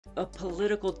a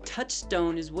political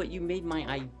touchstone is what you made my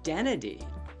identity.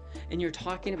 And you're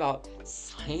talking about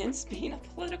science being a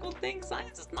political thing?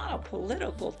 Science is not a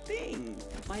political thing.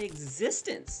 My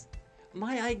existence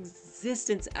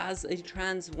as a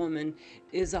trans woman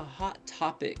is a hot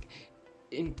topic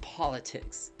in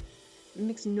politics. It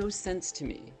makes no sense to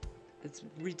me. It's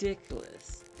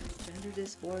ridiculous. Gender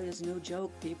dysphoria is no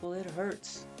joke, people. It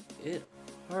hurts. It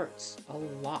hurts a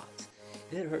lot.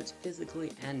 It hurts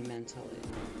physically and mentally.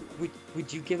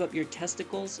 Would you give up your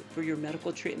testicles for your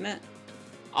medical treatment?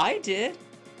 I did.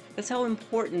 That's how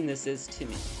important this is to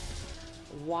me.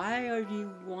 Why are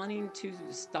you wanting to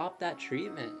stop that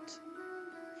treatment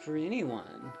for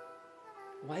anyone?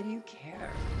 Why do you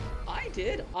care? I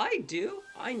did. I do.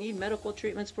 I need medical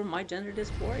treatments for my gender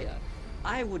dysphoria.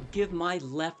 I would give my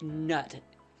left nut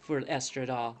for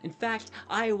estradiol. In fact,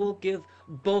 I will give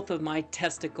both of my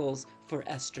testicles for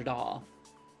estradiol.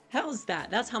 How's that?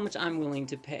 That's how much I'm willing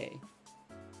to pay.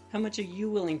 How much are you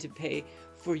willing to pay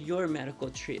for your medical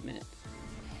treatment?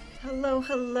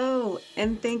 Hello,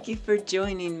 and thank you for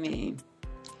joining me.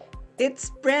 It's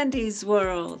Brandi's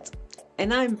World,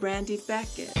 and I'm Brandi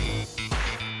Beckett.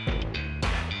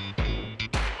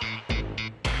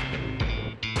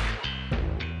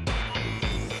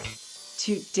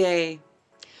 Today,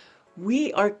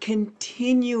 we are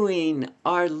continuing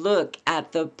our look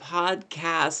at the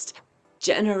podcast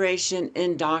Generation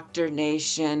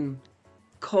Indoctrination,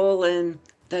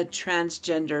 the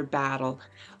Transgender Battle,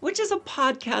 which is a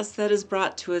podcast that is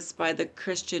brought to us by the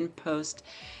Christian Post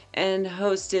and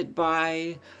hosted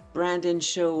by Brandon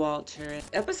Showalter.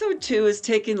 Episode 2 is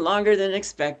taking longer than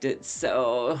expected,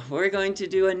 so we're going to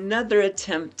do another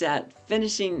attempt at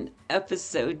finishing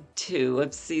episode 2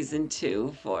 of season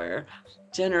 2 for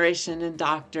Generation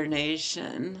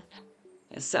Indoctrination.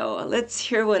 So let's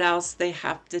hear what else they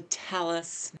have to tell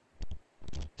us.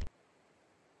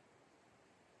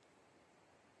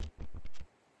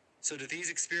 So do these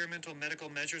experimental medical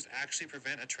measures actually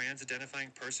prevent a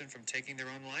trans-identifying person from taking their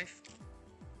own life?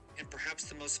 In perhaps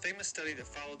the most famous study that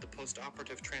followed the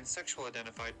post-operative transsexual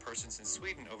identified persons in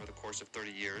Sweden over the course of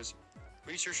 30 years,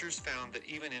 researchers found that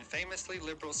even in famously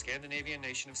liberal Scandinavian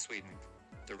nation of Sweden,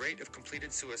 the rate of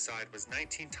completed suicide was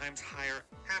 19 times higher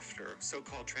after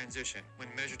so-called transition when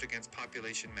measured against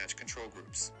population match control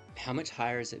groups. How much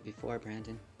higher is it before,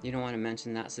 Brandon? You don't want to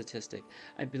mention that statistic.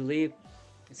 I believe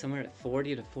it's somewhere at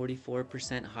 40 to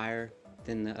 44% higher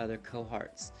than the other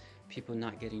cohorts. People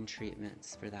not getting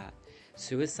treatments for that.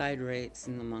 Suicide rates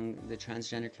among the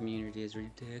transgender community is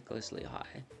ridiculously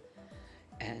high.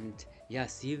 And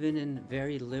yes, even in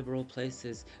very liberal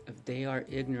places, if they are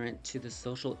ignorant to the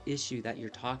social issue that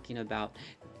you're talking about,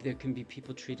 there can be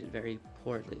people treated very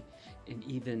poorly in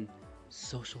even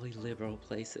socially liberal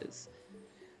places.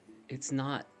 It's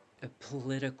not a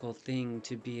political thing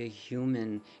to be a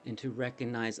human and to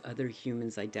recognize other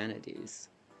humans' identities.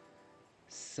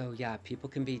 So yeah, people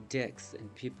can be dicks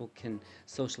and people can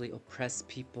socially oppress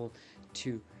people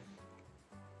to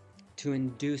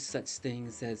induce such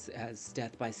things as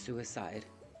death by suicide.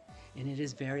 And it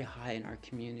is very high in our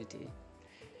community.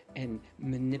 And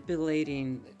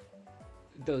manipulating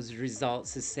those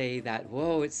results to say that,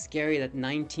 whoa, it's scary that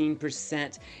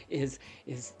 19% is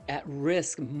at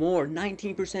risk more,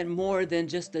 19% more than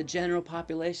just the general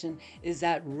population is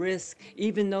at risk,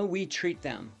 even though we treat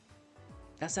them.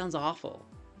 That sounds awful.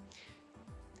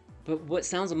 But what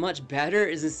sounds much better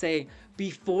is to say,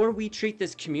 before we treat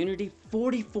this community,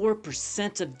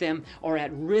 44% of them are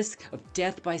at risk of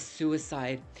death by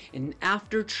suicide. And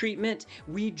after treatment,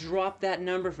 we drop that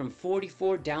number from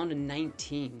 44 down to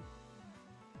 19.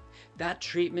 That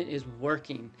treatment is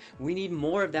working. We need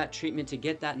more of that treatment to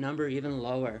get that number even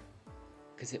lower,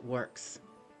 because it works.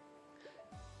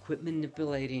 Quit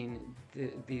manipulating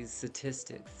these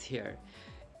statistics here.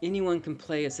 Anyone can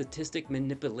play a statistic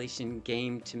manipulation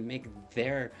game to make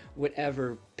their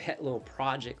whatever pet little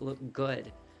project look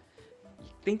good. You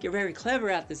think you're very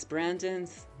clever at this, Brandon,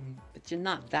 but you're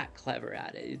not that clever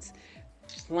at it. It's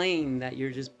plain that you're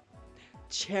just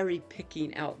cherry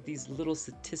picking out these little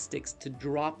statistics to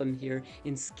drop them here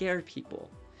and scare people.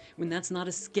 When that's not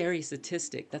a scary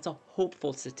statistic, that's a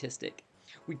hopeful statistic.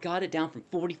 We got it down from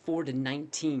 44 to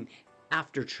 19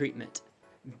 after treatment.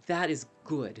 That is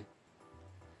good.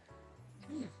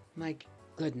 My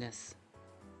goodness.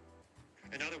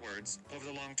 In other words, over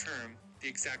the long term, the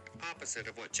exact opposite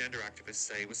of what gender activists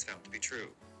say was found to be true.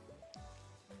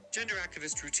 Gender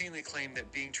activists routinely claim that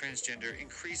being transgender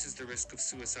increases the risk of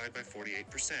suicide by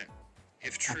 48%.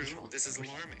 If true, this is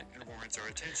alarming and warrants our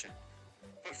attention.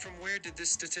 But from where did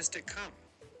this statistic come?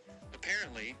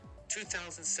 Apparently,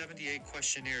 2,078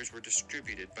 questionnaires were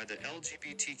distributed by the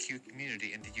LGBTQ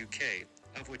community in the UK,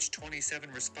 of which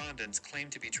 27 respondents claimed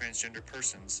to be transgender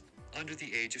persons under the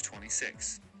age of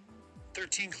 26.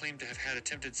 13 claimed to have had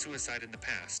attempted suicide in the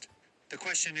past. The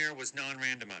questionnaire was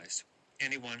non-randomized.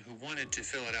 Anyone who wanted to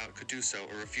fill it out could do so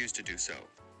or refuse to do so.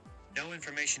 No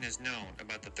information is known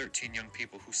about the 13 young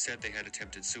people who said they had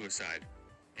attempted suicide,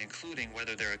 including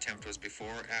whether their attempt was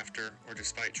before, after, or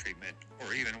despite treatment,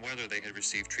 or even whether they had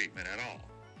received treatment at all.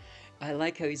 I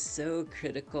like how he's so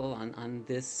critical on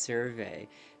this survey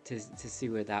to see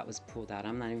where that was pulled out.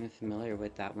 I'm not even familiar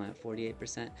with that one at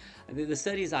 48%. The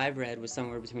studies I've read was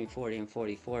somewhere between 40 and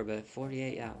 44, but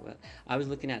 48, yeah, well, I was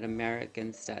looking at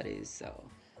American studies, so.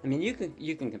 I mean,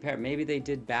 you can compare. Maybe they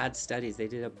did bad studies. They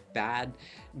did a bad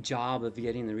job of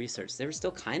getting the research. They were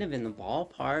still kind of in the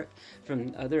ballpark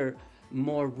from other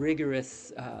more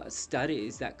rigorous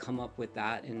studies that come up with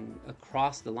that, and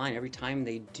across the line, every time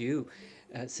they do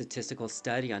a statistical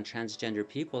study on transgender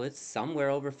people, it's somewhere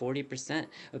over 40%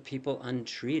 of people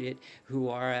untreated who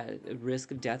are at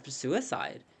risk of death or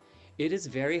suicide. It is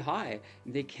very high.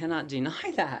 They cannot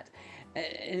deny that.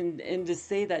 And to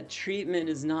say that treatment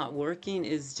is not working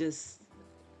is just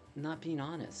not being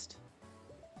honest.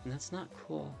 And that's not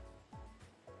cool.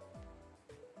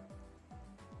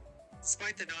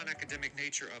 Despite the non-academic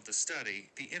nature of the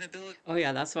study, the inability... Oh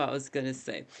yeah, that's what I was going to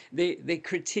say. They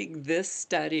critique this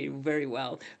study very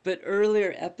well, but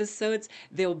earlier episodes,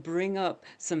 they'll bring up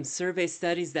some survey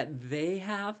studies that they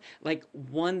have, like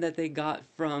one that they got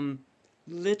from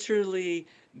literally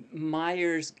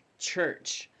Myers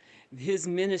Church, his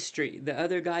ministry, the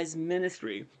other guy's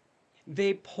ministry.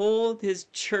 They polled his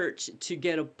church to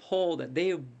get a poll that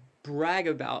they brag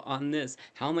about on this,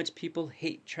 how much people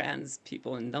hate trans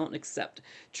people and don't accept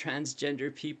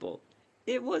transgender people.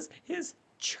 It was his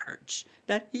church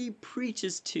that he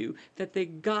preaches to that they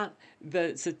got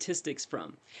the statistics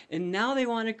from. And now they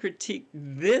want to critique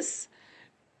this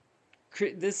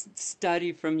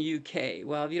study from UK.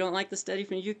 Well, if you don't like the study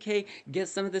from UK, get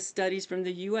some of the studies from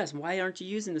the US. Why aren't you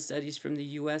using the studies from the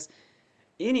US?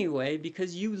 Anyway,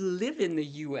 because you live in the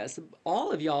US.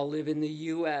 All of y'all live in the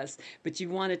US, but you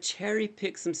want to cherry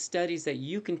pick some studies that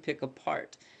you can pick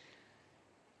apart.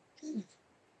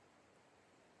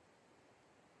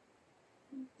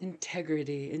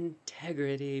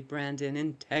 Integrity, Brandon,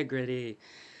 integrity.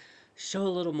 Show a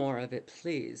little more of it,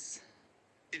 please.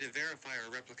 To verify or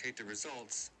replicate the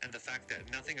results, and the fact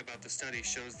that nothing about the study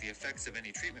shows the effects of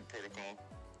any treatment protocol,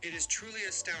 it is truly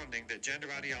astounding that gender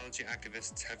ideology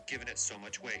activists have given it so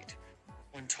much weight.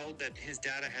 When told that his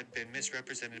data had been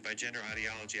misrepresented by gender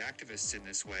ideology activists in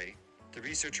this way, the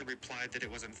researcher replied that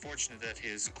it was unfortunate that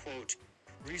his, quote,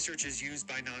 research is used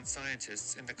by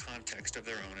non-scientists in the context of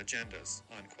their own agendas,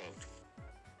 unquote.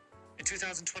 In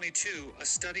 2022, a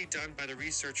study done by the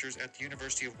researchers at the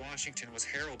University of Washington was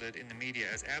heralded in the media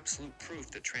as absolute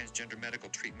proof that transgender medical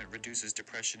treatment reduces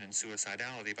depression and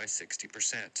suicidality by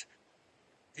 60%.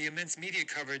 The immense media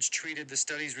coverage treated the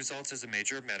study's results as a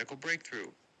major medical breakthrough.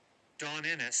 Dawn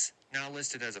Innes, now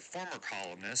listed as a former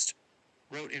columnist,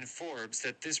 wrote in Forbes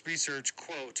that this research,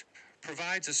 quote,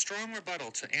 provides a strong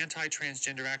rebuttal to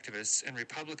anti-transgender activists and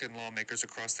Republican lawmakers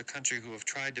across the country who have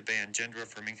tried to ban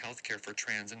gender-affirming healthcare for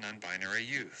trans and non-binary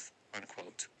youth,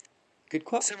 unquote. Good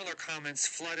quote. Similar comments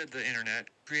flooded the internet,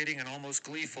 creating an almost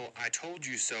gleeful "I told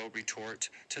you so" retort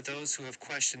to those who have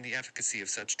questioned the efficacy of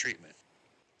such treatment.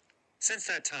 Since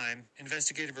that time,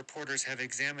 investigative reporters have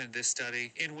examined this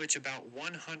study in which about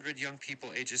 100 young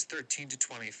people ages 13 to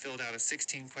 20 filled out a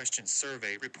 16-question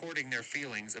survey reporting their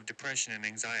feelings of depression and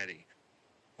anxiety,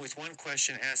 with one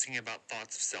question asking about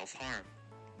thoughts of self-harm.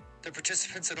 The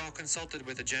participants had all consulted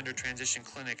with a gender transition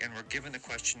clinic and were given the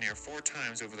questionnaire 4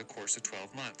 times over the course of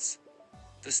 12 months.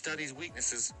 The study's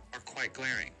weaknesses are quite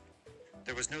glaring.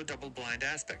 There was no double-blind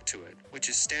aspect to it, which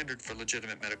is standard for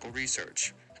legitimate medical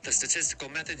research. The statistical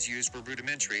methods used were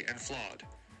rudimentary and flawed.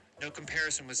 No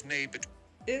comparison was made between...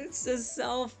 It's a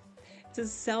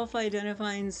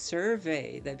self-identifying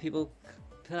survey that people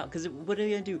put out. Because what are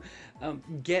you going to do?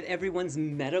 Get everyone's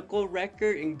medical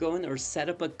record and go in or set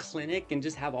up a clinic and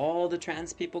just have all the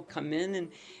trans people come in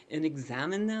and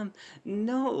examine them?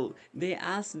 No, they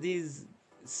ask these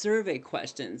survey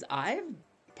questions. I've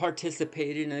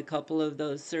participated in a couple of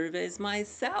those surveys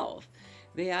myself.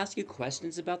 They ask you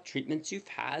questions about treatments you've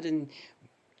had and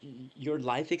your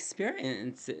life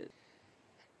experiences.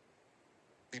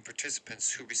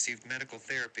 Participants who received medical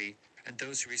therapy and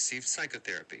those who received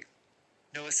psychotherapy.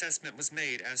 No assessment was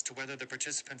made as to whether the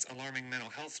participants' alarming mental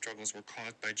health struggles were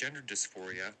caused by gender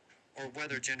dysphoria, or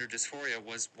whether gender dysphoria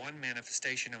was one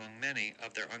manifestation among many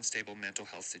of their unstable mental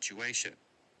health situation.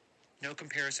 No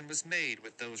comparison was made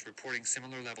with those reporting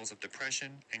similar levels of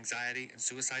depression, anxiety, and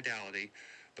suicidality,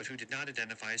 but who did not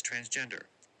identify as transgender.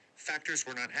 Factors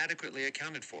were not adequately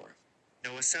accounted for.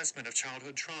 No assessment of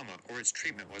childhood trauma or its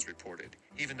treatment was reported,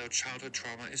 even though childhood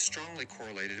trauma is strongly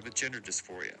correlated with gender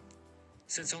dysphoria.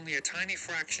 Since only a tiny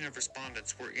fraction of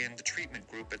respondents were in the treatment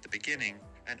group at the beginning,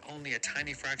 and only a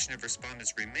tiny fraction of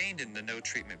respondents remained in the no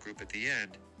treatment group at the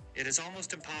end, it is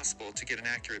almost impossible to get an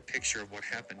accurate picture of what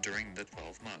happened during the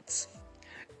 12 months.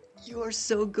 You are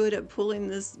so good at pulling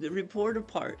this report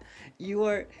apart. You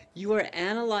are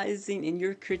analyzing and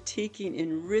you're critiquing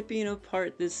and ripping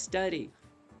apart this study.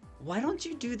 Why don't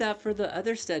you do that for the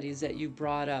other studies that you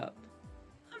brought up?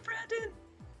 Brandon,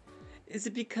 is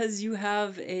it because you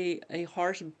have a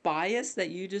harsh bias that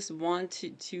you just want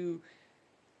to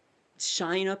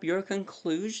shine up your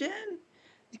conclusion?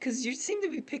 Because you seem to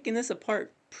be picking this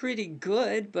apart pretty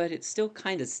good, but it still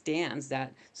kind of stands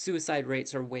that suicide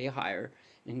rates are way higher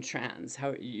in trans.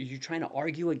 How you trying to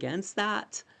argue against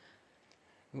that?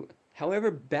 However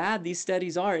bad these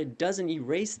studies are, it doesn't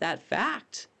erase that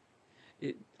fact.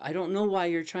 I don't know why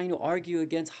you're trying to argue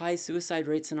against high suicide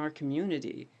rates in our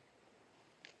community.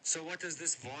 So what does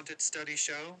this vaunted study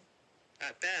show?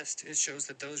 At best, it shows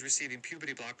that those receiving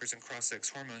puberty blockers and cross-sex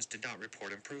hormones did not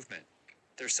report improvement.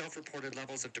 Their self-reported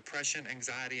levels of depression,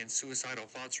 anxiety, and suicidal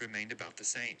thoughts remained about the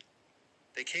same.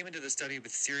 They came into the study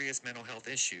with serious mental health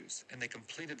issues, and they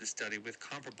completed the study with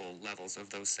comparable levels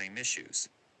of those same issues.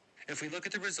 If we look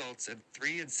at the results in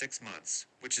 3 and 6 months,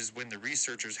 which is when the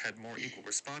researchers had more equal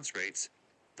response rates,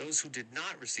 those who did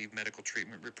not receive medical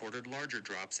treatment reported larger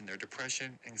drops in their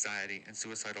depression, anxiety, and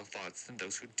suicidal thoughts than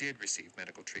those who did receive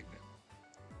medical treatment.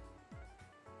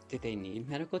 Did they need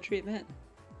medical treatment?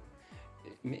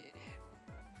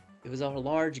 It was a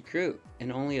large group,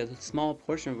 and only a small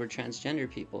portion were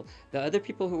transgender people. The other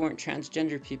people who weren't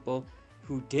transgender people,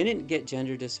 who didn't get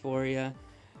gender dysphoria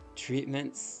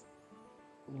treatments,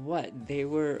 what, they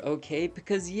were okay?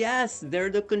 Because yes, they're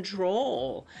the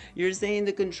control. You're saying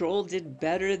the control did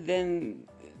better than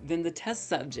the test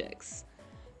subjects.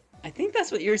 I think that's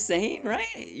what you're saying,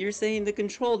 right? You're saying the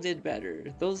control did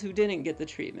better, those who didn't get the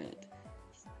treatment.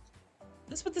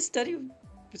 That's what the study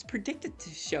was predicted to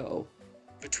show.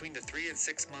 Between the 3 and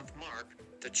 6 month mark,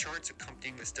 the charts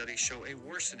accompanying the study show a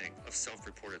worsening of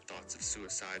self-reported thoughts of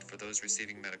suicide for those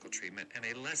receiving medical treatment and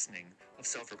a lessening of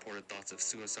self-reported thoughts of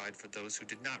suicide for those who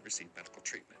did not receive medical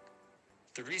treatment.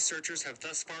 The researchers have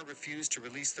thus far refused to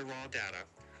release the raw data,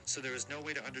 so there is no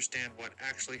way to understand what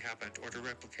actually happened or to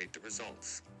replicate the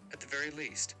results. At the very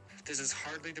least, this is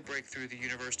hardly the breakthrough the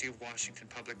University of Washington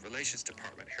Public Relations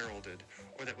Department heralded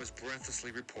or that was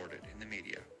breathlessly reported in the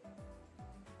media.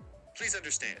 Please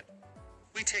understand,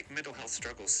 we take mental health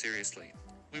struggles seriously.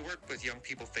 We work with young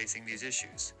people facing these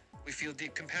issues. We feel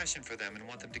deep compassion for them and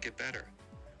want them to get better.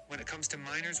 When it comes to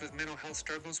minors with mental health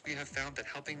struggles, we have found that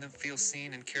helping them feel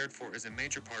seen and cared for is a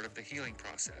major part of the healing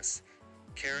process.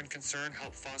 Care and concern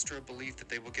help foster a belief that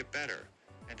they will get better,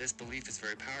 and this belief is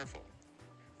very powerful.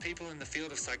 People in the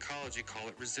field of psychology call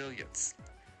it resilience.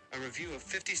 A review of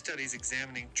 50 studies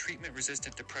examining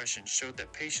treatment-resistant depression showed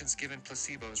that patients given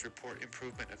placebos report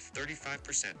improvement of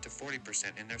 35% to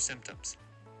 40% in their symptoms.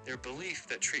 Their belief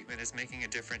that treatment is making a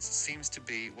difference seems to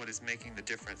be what is making the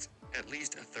difference at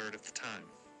least a third of the time.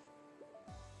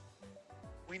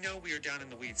 We know we are down in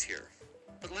the weeds here,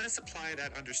 but let us apply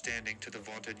that understanding to the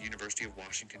vaunted University of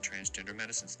Washington Transgender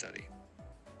Medicine study.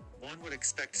 One would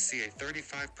expect to see a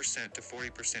 35% to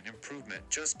 40% improvement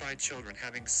just by children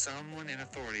having someone in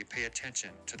authority pay attention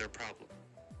to their problem,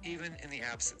 even in the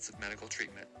absence of medical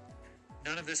treatment.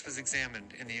 None of this was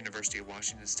examined in the University of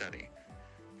Washington study.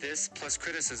 This, plus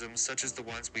criticisms such as the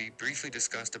ones we briefly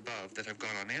discussed above that have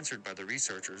gone unanswered by the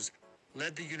researchers,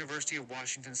 led the University of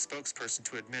Washington spokesperson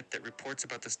to admit that reports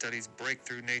about the study's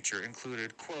breakthrough nature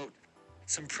included, quote,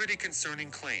 some pretty concerning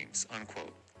claims,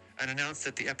 unquote, and announced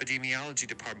that the epidemiology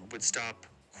department would stop,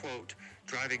 quote,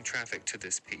 driving traffic to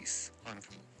this piece,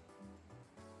 unquote.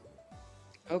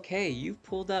 Okay, you've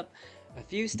pulled up a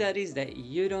few studies that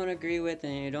you don't agree with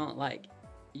and you don't like.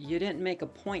 You didn't make a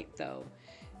point though.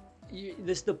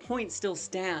 The point still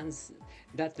stands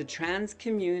that the trans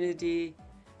community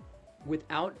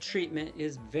without treatment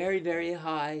is very, very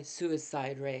high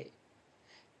suicide rate.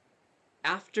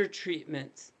 After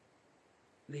treatment,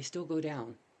 they still go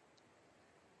down.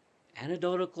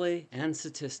 Anecdotally and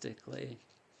statistically,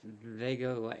 they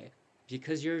go away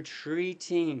because you're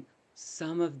treating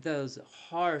some of those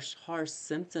harsh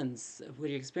symptoms of what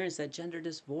you experience, that gender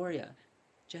dysphoria.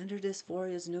 Gender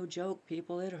dysphoria is no joke,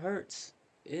 people. It hurts.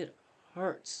 It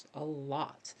hurts a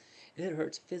lot. It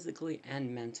hurts physically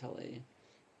and mentally.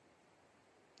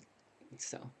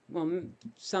 So, well,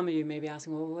 some of you may be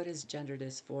asking, well, what is gender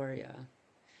dysphoria?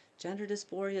 Gender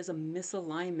dysphoria is a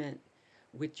misalignment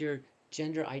with your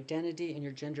gender identity and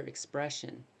your gender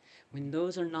expression. When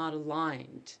those are not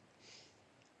aligned,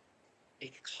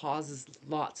 it causes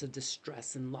lots of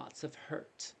distress and lots of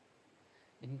hurt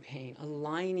and pain.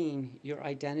 Aligning your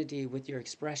identity with your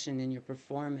expression and your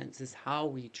performance is how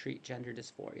we treat gender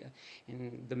dysphoria.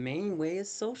 And the main way is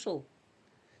social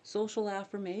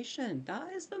affirmation.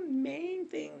 That is the main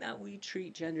thing that we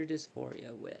treat gender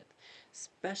dysphoria with,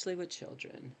 especially with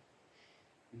children.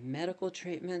 Medical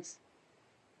treatments,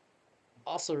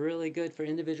 also really good for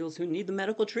individuals who need the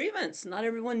medical treatments. Not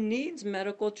everyone needs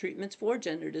medical treatments for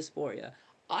gender dysphoria.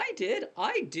 I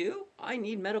do. I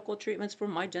need medical treatments for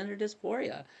my gender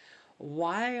dysphoria.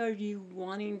 Why are you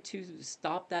wanting to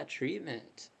stop that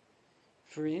treatment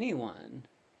for anyone?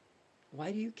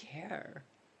 Why do you care?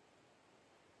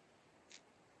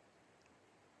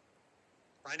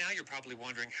 By now, you're probably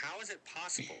wondering, how is it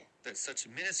possible that such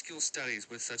minuscule studies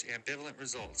with such ambivalent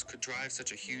results could drive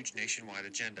such a huge nationwide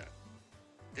agenda?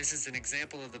 This is an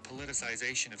example of the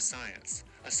politicization of science,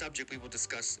 a subject we will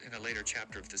discuss in a later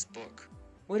chapter of this book.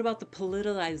 What about the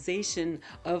politicization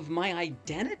of my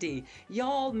identity?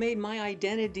 Y'all made my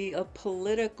identity a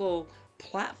political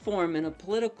platform and a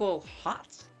political hot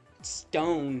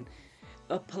stone.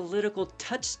 A political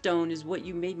touchstone is what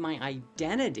you made my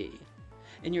identity.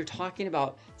 And you're talking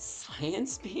about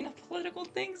science being a political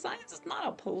thing? Science is not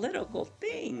a political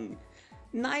thing.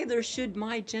 Neither should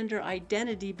my gender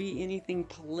identity be anything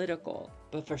political.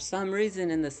 But for some reason,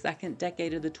 in the second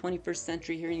decade of the 21st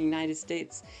century here in the United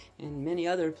States and many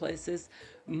other places,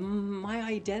 my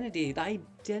identity,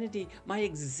 my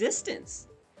existence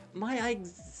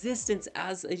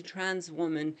as a trans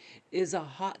woman is a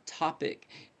hot topic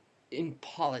in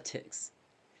politics.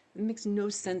 It makes no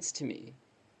sense to me.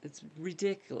 It's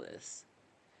ridiculous.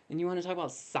 And you want to talk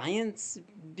about science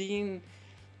being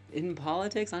in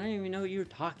politics? I don't even know what you're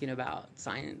talking about.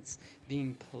 Science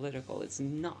being political. It's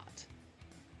not.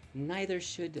 Neither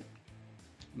should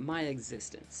my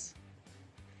existence.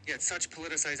 Yet such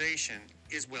politicization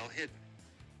is well hidden.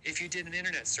 If you did an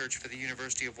internet search for the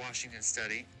University of Washington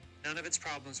study, none of its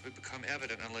problems would become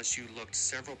evident unless you looked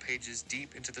several pages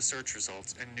deep into the search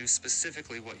results and knew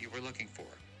specifically what you were looking for.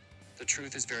 The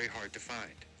truth is very hard to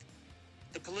find.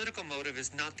 The political motive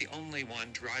is not the only one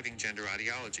driving gender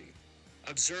ideology.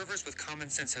 Observers with common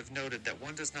sense have noted that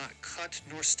one does not cut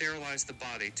nor sterilize the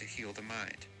body to heal the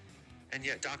mind. And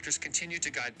yet doctors continue to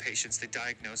guide patients they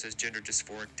diagnose as gender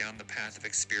dysphoric down the path of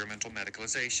experimental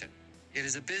medicalization. It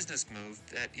is a business move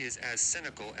that is as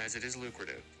cynical as it is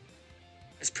lucrative.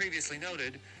 As previously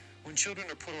noted, when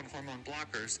children are put on hormone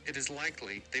blockers, it is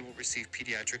likely they will receive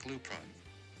pediatric Lupron.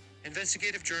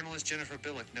 Investigative journalist Jennifer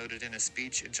Billick noted in a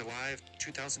speech in July of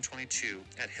 2022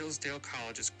 at Hillsdale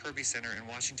College's Kirby Center in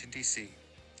Washington, D.C.,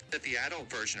 that the adult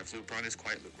version of Lupron is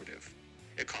quite lucrative.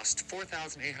 It costs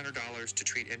 $4,800 to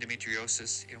treat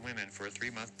endometriosis in women for a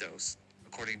 3-month dose,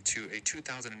 according to a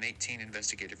 2018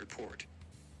 investigative report.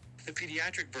 The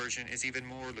pediatric version is even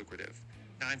more lucrative,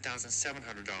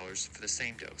 $9,700 for the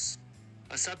same dose.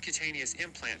 A subcutaneous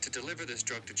implant to deliver this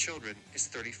drug to children is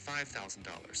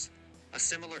 $35,000. A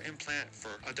similar implant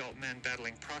for adult men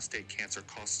battling prostate cancer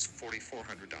costs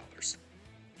 $4,400.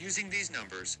 Using these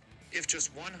numbers, if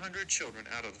just 100 children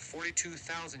out of the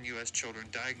 42,000 U.S. children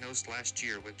diagnosed last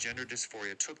year with gender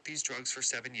dysphoria took these drugs for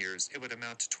 7 years, it would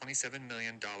amount to $27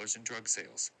 million in drug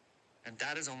sales. And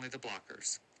that is only the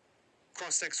blockers.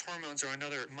 Cross-sex hormones are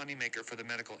another moneymaker for the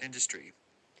medical industry.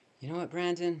 You know what,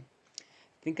 Brandon?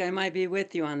 I think I might be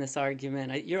with you on this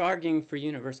argument. You're arguing for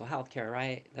universal health care,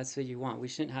 right? That's what you want. We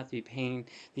shouldn't have to be paying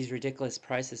these ridiculous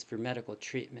prices for medical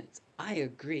treatments. I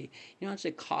agree. You know how much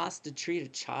it costs to treat a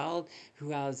child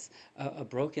who has a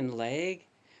broken leg?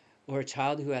 Or a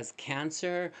child who has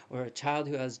cancer? Or a child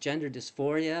who has gender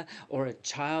dysphoria? Or a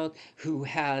child who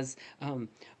has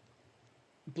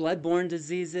bloodborne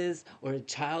diseases? Or a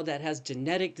child that has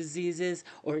genetic diseases?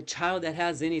 Or a child that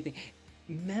has anything?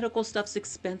 Medical stuff's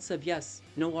expensive, yes,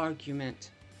 no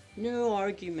argument. No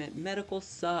argument. Medical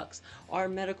sucks. Our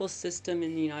medical system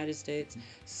in the United States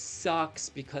sucks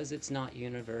because it's not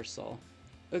universal.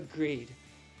 Agreed.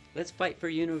 Let's fight for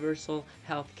universal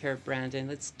health care, Brandon.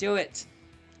 Let's do it.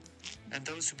 And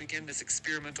those who begin this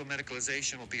experimental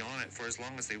medicalization will be on it for as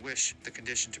long as they wish the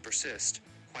condition to persist,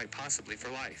 quite possibly for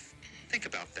life. Think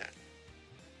about that.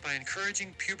 By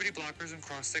encouraging puberty blockers and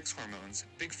cross-sex hormones,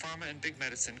 Big Pharma and Big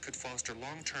Medicine could foster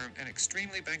long-term and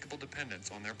extremely bankable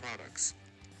dependence on their products.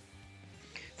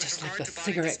 Just like hard the to body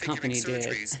cigarette disfiguring company did.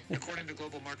 surgeries. According to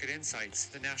Global Market Insights,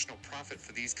 the national profit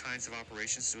for these kinds of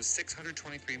operations was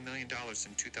 $623 million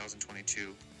in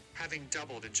 2022, having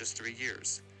doubled in just 3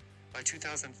 years. By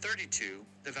 2032,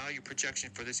 the value projection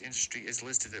for this industry is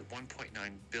listed at $1.9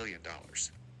 billion.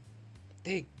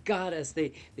 They got us.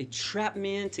 They trapped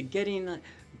me into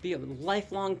be a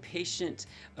lifelong patient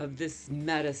of this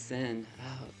medicine.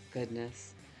 Oh,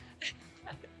 goodness.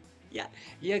 Yeah,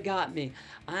 you got me.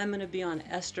 I'm going to be on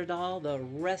estradiol the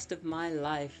rest of my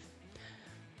life.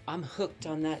 I'm hooked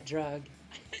on that drug.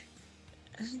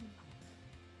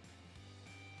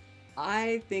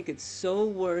 I think it's so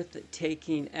worth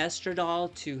taking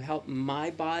estradiol to help my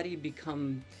body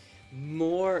become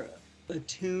more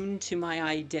attuned to my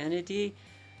identity.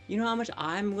 You know how much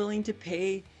I'm willing to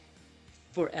pay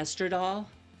for estradiol?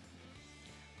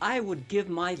 I would give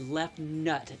my left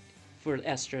nut for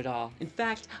estradiol. In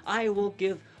fact, I will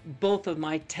give both of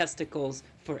my testicles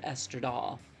for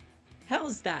estradiol.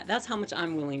 How's that? That's how much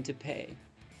I'm willing to pay.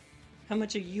 How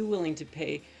much are you willing to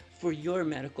pay for your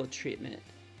medical treatment?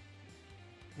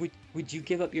 Would you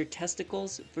give up your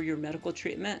testicles for your medical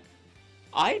treatment?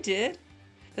 I did.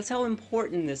 That's how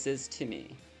important this is to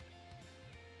me.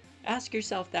 Ask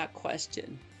yourself that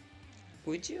question.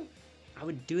 Would you? I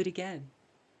would do it again.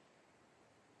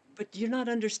 But you're not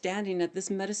understanding that this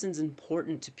medicine's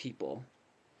important to people.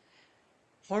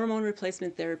 Hormone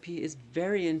replacement therapy is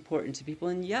very important to people,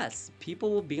 and yes,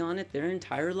 people will be on it their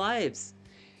entire lives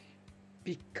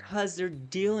because they're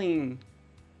dealing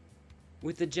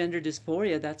with the gender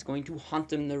dysphoria that's going to haunt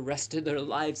them the rest of their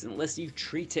lives unless you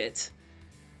treat it.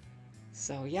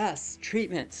 So yes,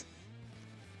 treatment.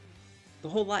 The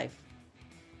whole life.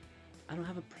 I don't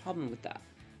have a problem with that.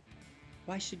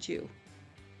 Why should you?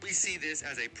 We see this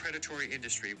as a predatory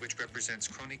industry which represents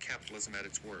crony capitalism at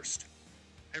its worst.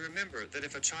 And remember that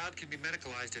if a child can be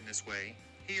medicalized in this way,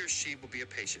 he or she will be a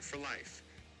patient for life.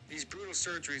 These brutal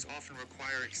surgeries often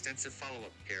require extensive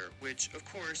follow-up care, which, of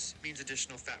course, means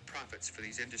additional fat profits for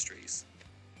these industries.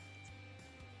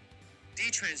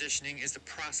 Detransitioning is the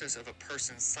process of a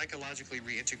person psychologically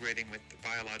reintegrating with the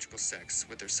biological sex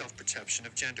with their self-perception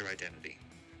of gender identity.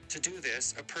 To do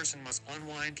this, a person must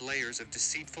unwind layers of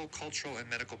deceitful cultural and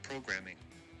medical programming.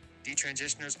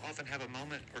 Detransitioners often have a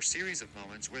moment or series of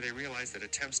moments where they realize that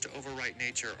attempts to overwrite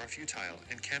nature are futile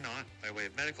and cannot, by way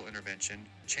of medical intervention,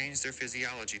 change their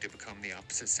physiology to become the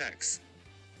opposite sex.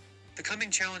 The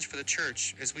coming challenge for the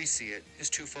church, as we see it, is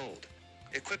twofold: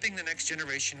 equipping the next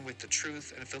generation with the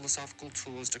truth and philosophical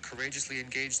tools to courageously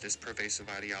engage this pervasive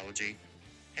ideology,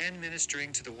 and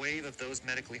ministering to the wave of those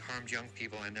medically harmed young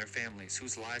people and their families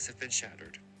whose lives have been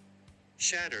shattered.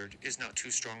 Shattered is not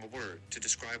too strong a word to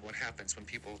describe what happens when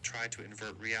people try to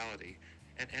invert reality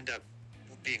and end up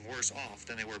being worse off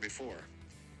than they were before.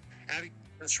 Abby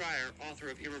Schreier, author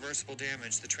of Irreversible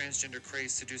Damage, The Transgender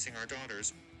Craze Seducing Our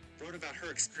Daughters, wrote about her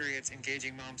experience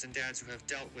engaging moms and dads who have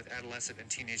dealt with adolescent and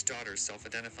teenage daughters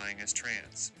self-identifying as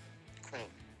trans. Quote,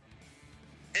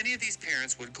 "Any of these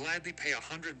parents would gladly pay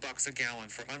 $100 a gallon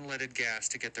for unleaded gas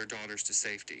to get their daughters to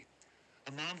safety.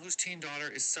 A mom whose teen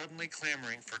daughter is suddenly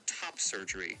clamoring for top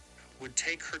surgery would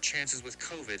take her chances with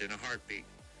COVID in a heartbeat.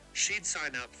 She'd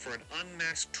sign up for an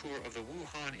unmasked tour of the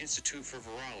Wuhan Institute for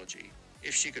Virology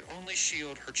if she could only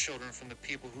shield her children from the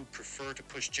people who prefer to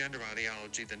push gender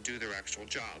ideology than do their actual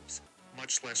jobs,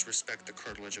 much less respect the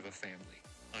curtilage of a family."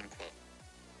 Unquote.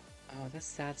 Oh, that's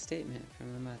a sad statement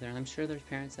from the mother. I'm sure there's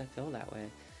parents that feel that way,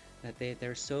 that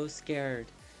they're so scared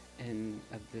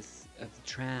of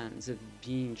trans, of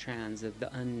being trans, of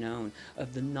the unknown,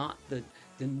 of the not the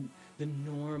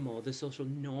normal, the social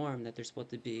norm that they're supposed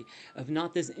to be, of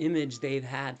not this image they've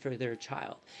had for their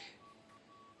child.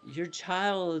 Your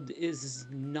child is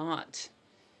not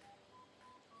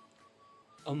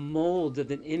a mold of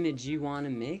an image you want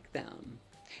to make them.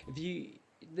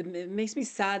 It makes me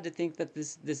sad to think that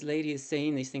this lady is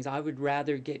saying these things. I would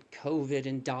rather get COVID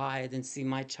and die than see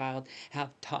my child have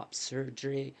top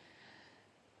surgery.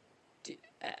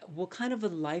 What kind of a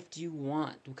life do you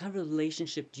want? What kind of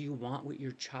relationship do you want with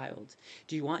your child?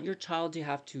 Do you want your child to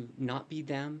have to not be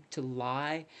them, to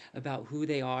lie about who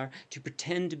they are, to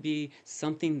pretend to be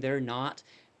something they're not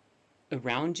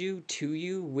around you, to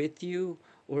you, with you,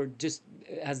 or just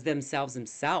as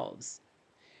themselves?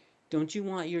 Don't you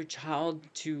want your child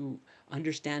to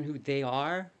understand who they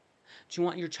are? Do you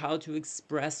want your child to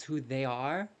express who they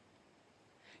are?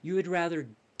 You would rather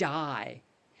die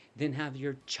than have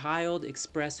your child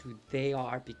express who they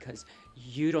are because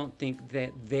you don't think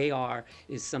that they are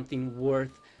is something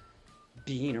worth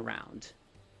being around.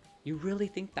 You really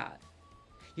think that?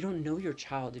 You don't know your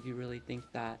child if you really think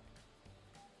that.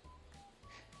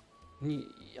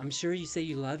 I'm sure you say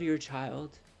you love your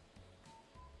child,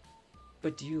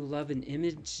 but do you love an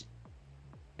image,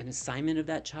 an assignment of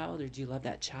that child, or do you love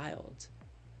that child?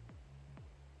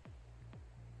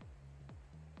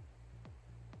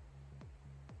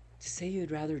 To say you'd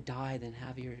rather die than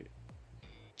have your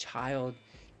child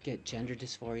get gender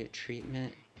dysphoria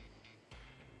treatment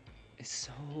is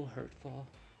so hurtful.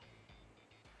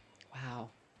 Wow.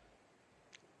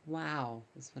 Wow,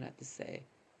 is what I have to say.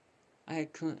 I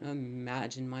couldn't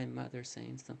imagine my mother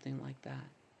saying something like that.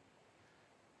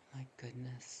 My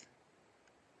goodness.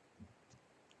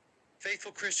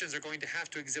 Faithful Christians are going to have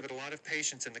to exhibit a lot of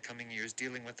patience in the coming years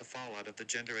dealing with the fallout of the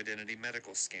gender identity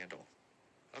medical scandal.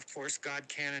 Of course, God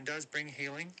can and does bring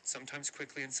healing, sometimes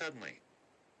quickly and suddenly.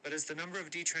 But as the number of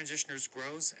detransitioners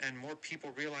grows and more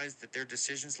people realize that their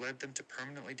decisions led them to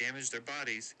permanently damage their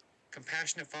bodies,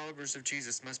 compassionate followers of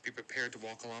Jesus must be prepared to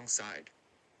walk alongside.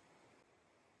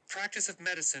 Practice of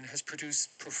medicine has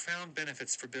produced profound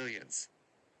benefits for billions.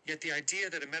 Yet the idea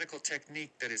that a medical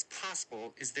technique that is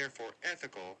possible is therefore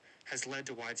ethical has led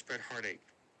to widespread heartache.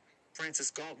 Francis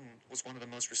Galton was one of the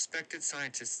most respected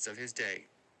scientists of his day.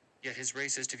 Yet his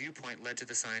racist viewpoint led to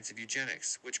the science of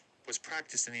eugenics, which was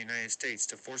practiced in the United States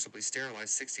to forcibly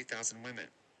sterilize 60,000 women.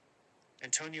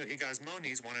 Antonio Ygaz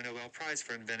Moniz won a Nobel Prize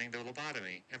for inventing the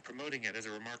lobotomy and promoting it as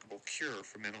a remarkable cure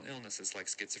for mental illnesses like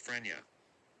schizophrenia.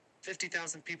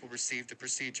 50,000 people received the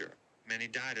procedure. Many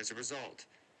died as a result,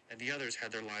 and the others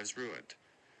had their lives ruined.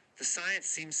 The science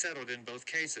seems settled in both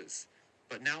cases,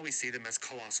 but now we see them as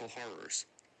colossal horrors.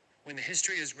 When the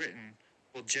history is written,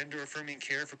 will gender-affirming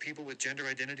care for people with gender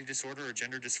identity disorder or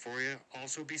gender dysphoria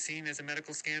also be seen as a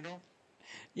medical scandal?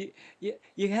 You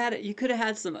could have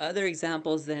had some other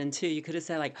examples then too. You could have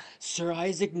said like Sir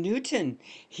Isaac Newton.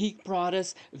 He brought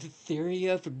us the theory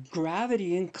of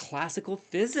gravity in classical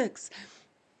physics.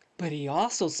 But he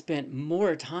also spent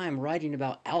more time writing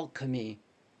about alchemy.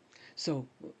 So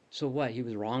what? He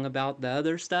was wrong about the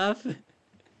other stuff?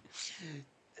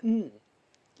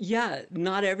 Yeah,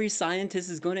 not every scientist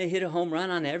is going to hit a home run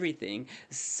on everything.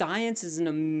 Science is an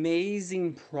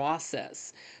amazing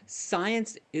process.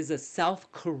 Science is a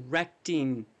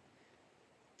self-correcting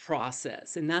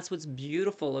process, and that's what's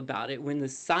beautiful about it. When the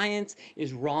science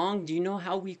is wrong, do you know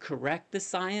how we correct the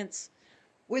science?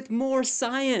 With more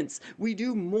science. We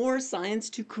do more science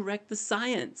to correct the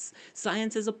science.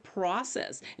 Science is a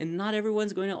process, and not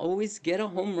everyone's going to always get a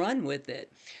home run with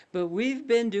it. But we've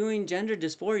been doing gender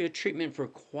dysphoria treatment for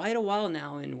quite a while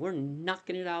now, and we're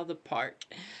knocking it out of the park.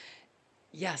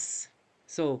 Yes.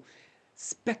 So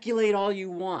speculate all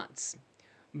you want.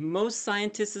 Most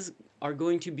scientists are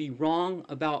going to be wrong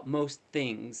about most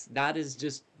things. That is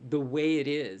just the way it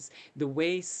is. The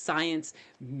way science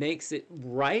makes it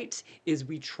right is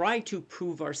we try to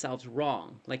prove ourselves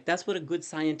wrong. Like that's what a good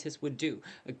scientist would do.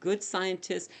 A good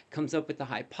scientist comes up with a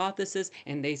hypothesis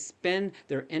and they spend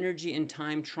their energy and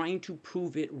time trying to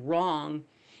prove it wrong,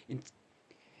 and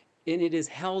it is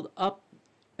held up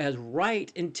as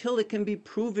right until it can be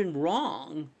proven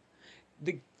wrong.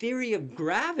 The theory of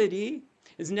gravity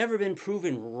has never been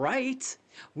proven right.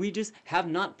 We just have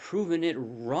not proven it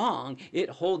wrong. It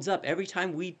holds up. Every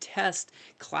time we test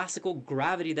classical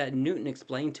gravity that Newton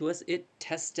explained to us, it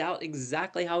tests out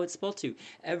exactly how it's supposed to.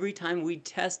 Every time we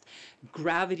test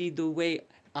gravity the way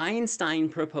Einstein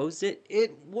proposed it,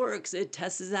 it works. It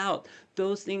tests out.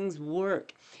 Those things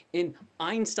work. And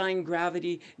Einstein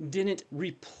gravity didn't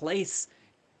replace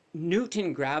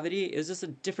Newton gravity. Is just a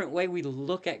different way we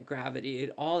look at gravity.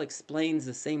 It all explains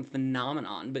the same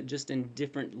phenomenon, but just in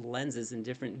different lenses and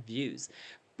different views.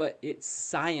 But it's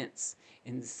science,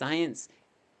 and science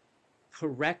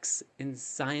corrects, and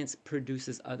science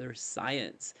produces other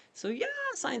science. So yeah,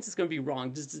 science is going to be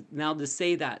wrong. Just now to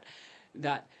say that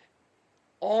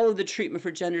all of the treatment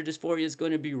for gender dysphoria is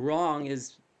going to be wrong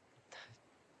is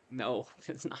no,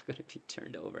 it's not going to be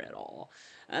turned over at all.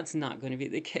 That's not going to be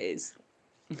the case.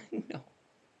 No.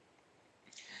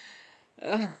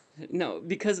 Uh, no,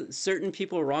 because certain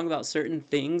people are wrong about certain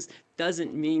things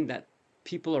doesn't mean that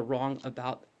people are wrong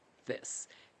about this.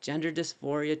 Gender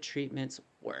dysphoria treatments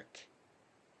work.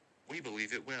 We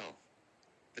believe it will.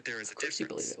 But there is a Of course you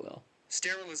believe difference. it will.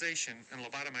 Sterilization and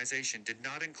lobotomization did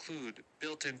not include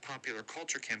built-in popular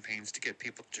culture campaigns to get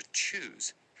people to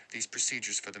choose these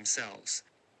procedures for themselves.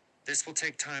 This will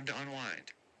take time to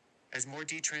unwind. As more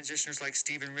detransitioners like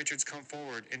Stephen Richards come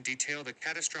forward and detail the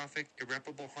catastrophic,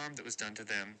 irreparable harm that was done to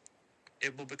them,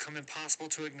 it will become impossible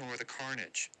to ignore the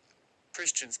carnage.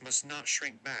 Christians must not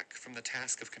shrink back from the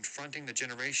task of confronting the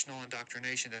generational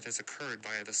indoctrination that has occurred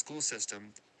via the school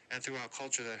system and throughout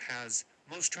culture that has,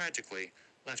 most tragically,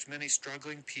 left many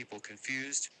struggling people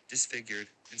confused, disfigured,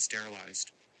 and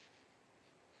sterilized.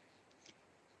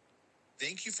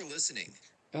 Thank you for listening.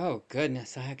 Oh,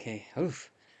 goodness. Okay.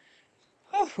 Oof.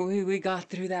 Oh, we got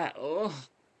through that. Oh,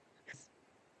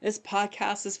 this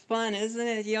podcast is fun, isn't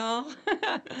it, y'all?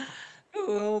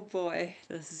 Oh, boy.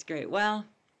 This is great. Well,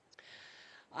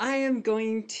 I am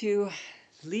going to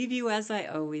leave you as I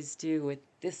always do with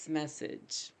this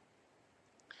message.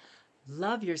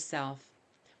 Love yourself,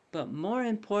 but more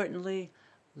importantly,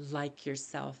 like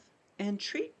yourself, and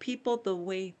treat people the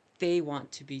way they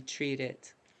want to be treated.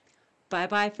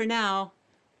 Bye-bye for now.